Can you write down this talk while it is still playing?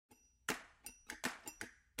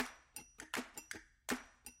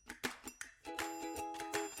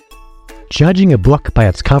Judging a book by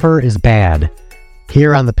its cover is bad.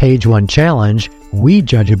 Here on the Page One Challenge, we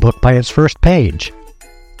judge a book by its first page.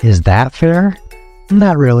 Is that fair?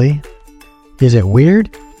 Not really. Is it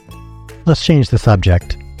weird? Let's change the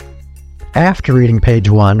subject. After reading page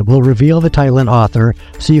 1, we'll reveal the title and author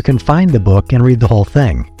so you can find the book and read the whole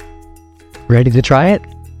thing. Ready to try it?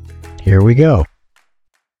 Here we go.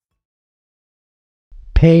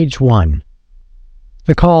 Page 1.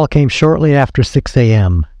 The call came shortly after 6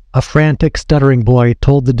 a.m. A frantic, stuttering boy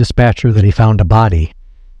told the dispatcher that he found a body.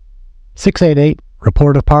 688,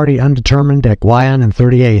 report of party undetermined at Guyan and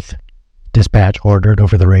 38th. Dispatch ordered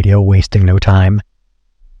over the radio, wasting no time.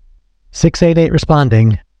 688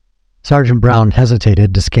 responding. Sergeant Brown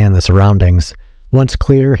hesitated to scan the surroundings. Once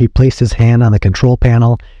clear, he placed his hand on the control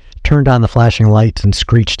panel, turned on the flashing lights, and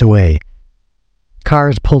screeched away.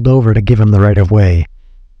 Cars pulled over to give him the right of way.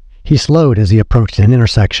 He slowed as he approached an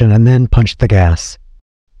intersection and then punched the gas.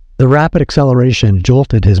 The rapid acceleration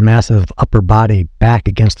jolted his massive upper body back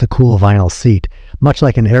against the cool vinyl seat, much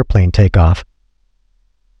like an airplane takeoff.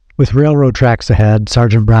 With railroad tracks ahead,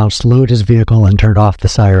 Sergeant Brown slowed his vehicle and turned off the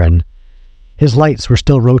siren. His lights were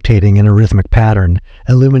still rotating in a rhythmic pattern,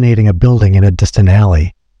 illuminating a building in a distant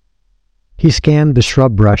alley. He scanned the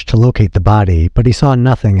shrub brush to locate the body, but he saw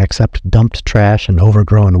nothing except dumped trash and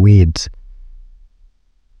overgrown weeds.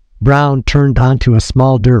 Brown turned onto a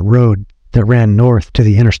small dirt road that ran north to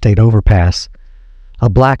the interstate overpass. A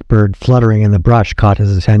blackbird fluttering in the brush caught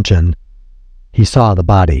his attention. He saw the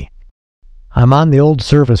body. I'm on the old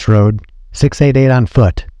service road, 688 on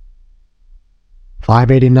foot.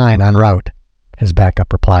 589 en route, his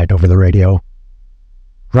backup replied over the radio.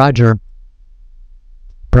 Roger.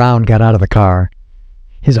 Brown got out of the car.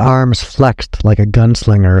 His arms flexed like a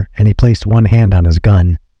gunslinger, and he placed one hand on his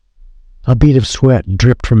gun. A bead of sweat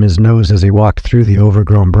dripped from his nose as he walked through the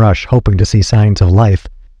overgrown brush, hoping to see signs of life.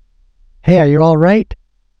 Hey, are you all right?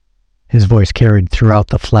 His voice carried throughout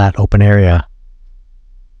the flat, open area.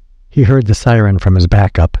 He heard the siren from his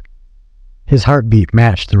backup. His heartbeat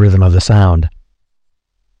matched the rhythm of the sound.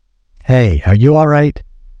 Hey, are you all right?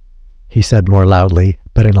 He said more loudly,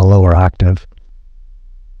 but in a lower octave.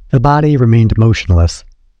 The body remained motionless.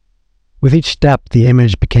 With each step, the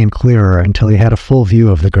image became clearer until he had a full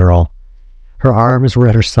view of the girl. Her arms were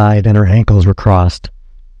at her side and her ankles were crossed.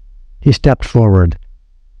 He stepped forward.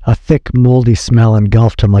 A thick, moldy smell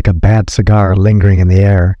engulfed him like a bad cigar lingering in the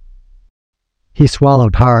air. He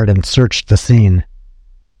swallowed hard and searched the scene.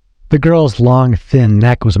 The girl's long, thin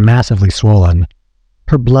neck was massively swollen.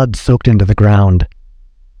 Her blood soaked into the ground.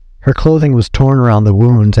 Her clothing was torn around the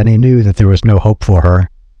wounds, and he knew that there was no hope for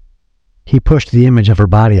her. He pushed the image of her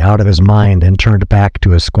body out of his mind and turned back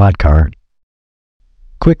to his squad car.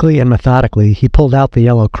 Quickly and methodically, he pulled out the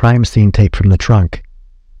yellow crime scene tape from the trunk.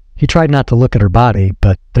 He tried not to look at her body,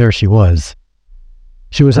 but there she was.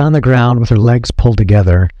 She was on the ground with her legs pulled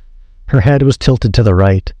together. Her head was tilted to the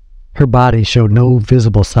right. Her body showed no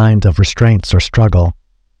visible signs of restraints or struggle.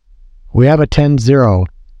 We have a 10-0,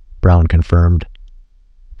 Brown confirmed.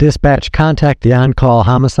 Dispatch, contact the on-call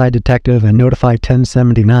homicide detective and notify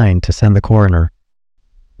 1079 to send the coroner.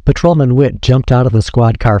 Patrolman Witt jumped out of the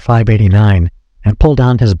squad car 589 and pulled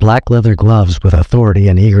on his black leather gloves with authority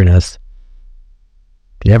and eagerness.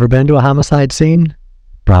 You ever been to a homicide scene?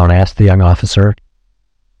 Brown asked the young officer.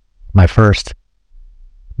 My first.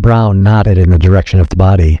 Brown nodded in the direction of the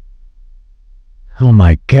body. Oh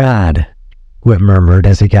my God, Witt murmured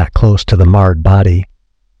as he got close to the marred body.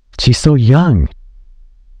 She's so young.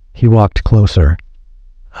 He walked closer.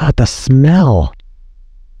 The smell!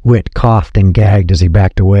 Witt coughed and gagged as he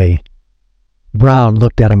backed away. Brown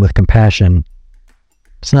looked at him with compassion.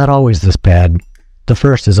 It's not always this bad. The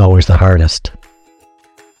first is always the hardest.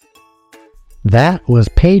 That was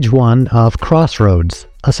page 1 of Crossroads,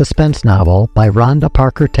 a suspense novel by Rhonda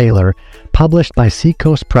Parker Taylor, published by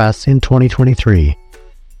Seacoast Press in 2023.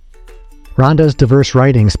 Rhonda's diverse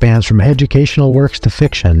writing spans from educational works to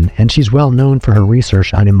fiction, and she's well known for her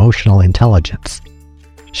research on emotional intelligence.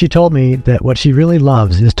 She told me that what she really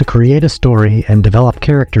loves is to create a story and develop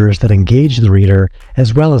characters that engage the reader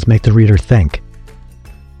as well as make the reader think.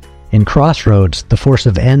 In Crossroads, the force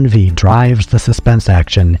of envy drives the suspense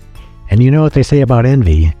action, and you know what they say about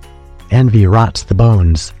envy. Envy rots the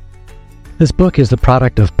bones. This book is the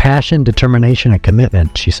product of passion, determination, and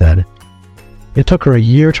commitment, she said. It took her a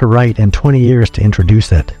year to write and 20 years to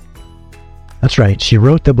introduce it. That's right, she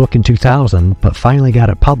wrote the book in 2000, but finally got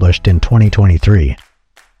it published in 2023.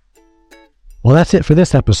 Well, that's it for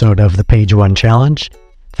this episode of the Page One Challenge.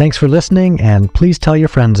 Thanks for listening, and please tell your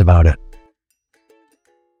friends about it.